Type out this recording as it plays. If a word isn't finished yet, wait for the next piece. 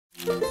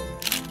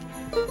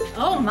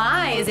Oh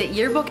my, is it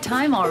yearbook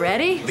time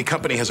already? The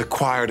company has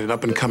acquired an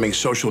up-and-coming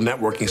social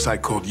networking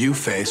site called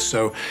YouFace,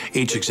 so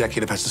each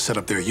executive has to set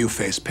up their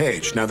YouFace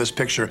page. Now, this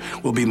picture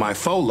will be my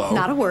FOLO,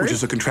 not a word, which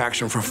is a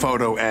contraction for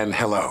photo and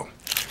hello.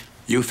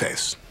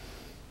 YouFace.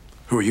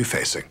 Who are you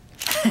facing?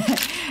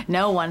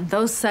 No one.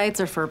 Those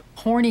sites are for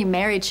horny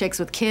married chicks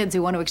with kids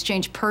who want to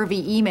exchange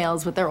pervy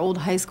emails with their old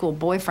high school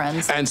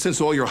boyfriends. And since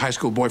all your high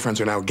school boyfriends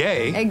are now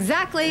gay...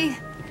 Exactly.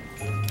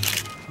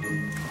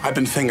 I've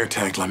been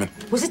finger-tagged, Lemon.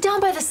 Was it down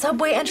by the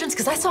subway entrance?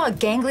 Because I saw a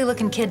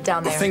gangly-looking kid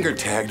down there. Well,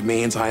 finger-tagged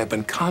means I have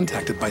been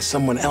contacted by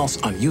someone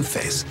else on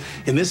YouFace.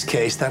 In this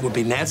case, that would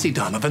be Nancy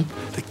Donovan,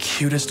 the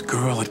cutest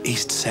girl at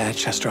East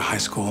Sadchester High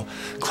School,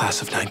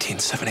 class of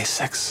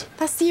 1976.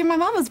 That's the year my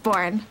mom was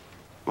born.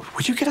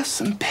 Would you get us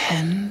some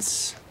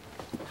pens?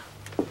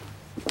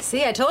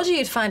 See, I told you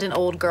you'd find an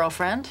old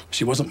girlfriend.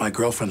 She wasn't my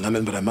girlfriend,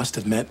 Lemon, but I must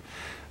admit,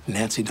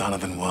 Nancy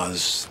Donovan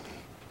was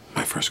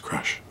my first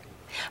crush.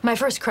 My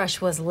first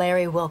crush was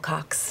Larry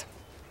Wilcox.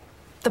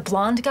 The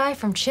blonde guy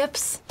from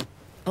Chips.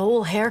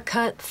 Bowl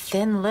haircut,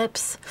 thin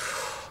lips.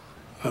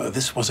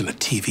 This wasn't a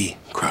TV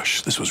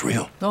crush. This was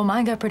real. Oh,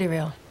 mine got pretty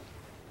real.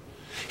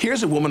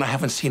 Here's a woman I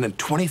haven't seen in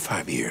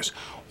 25 years.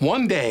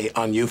 One day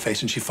on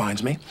YouFace, and she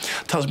finds me,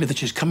 tells me that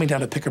she's coming down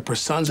to pick up her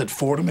sons at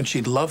Fordham, and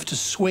she'd love to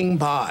swing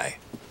by.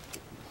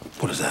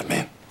 What does that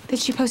mean? Did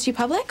she post you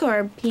public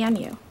or PM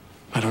you?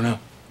 I don't know.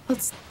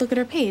 Let's look at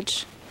her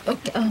page.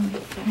 Okay,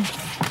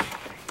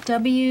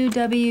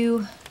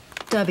 www.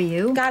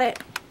 Got it.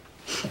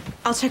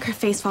 I'll check her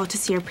face file to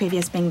see her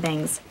previous Bing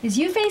Bangs. Is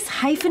YouFace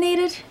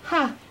hyphenated?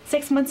 Huh.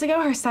 6 months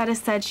ago, her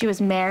status said she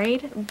was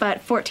married,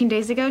 but 14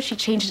 days ago, she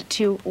changed it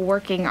to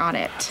working on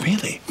it.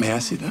 Really? May I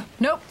see that?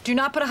 Nope, do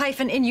not put a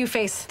hyphen in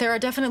YouFace. There are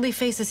definitely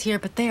faces here,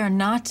 but they are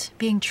not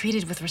being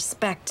treated with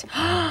respect.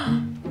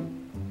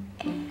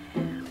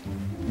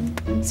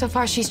 So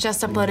far, she's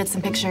just uploaded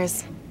some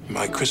pictures.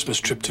 My Christmas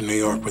trip to New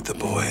York with the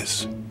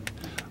boys.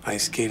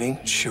 Ice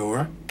skating,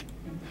 sure.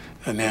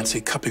 Nancy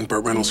cupping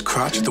Burt Reynolds'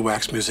 crotch at the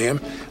Wax Museum.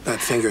 That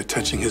finger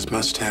touching his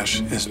mustache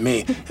is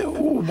me.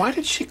 Why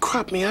did she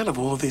crop me out of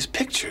all of these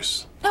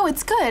pictures? No,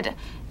 it's good.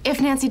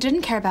 If Nancy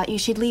didn't care about you,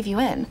 she'd leave you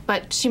in.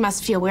 But she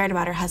must feel weird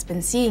about her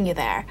husband seeing you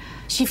there.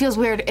 She feels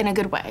weird in a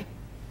good way.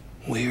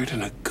 Weird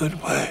in a good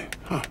way?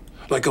 Huh.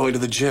 Like going to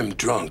the gym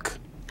drunk.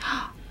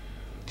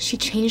 She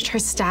changed her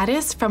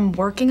status from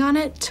working on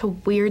it to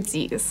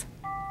weirdsies.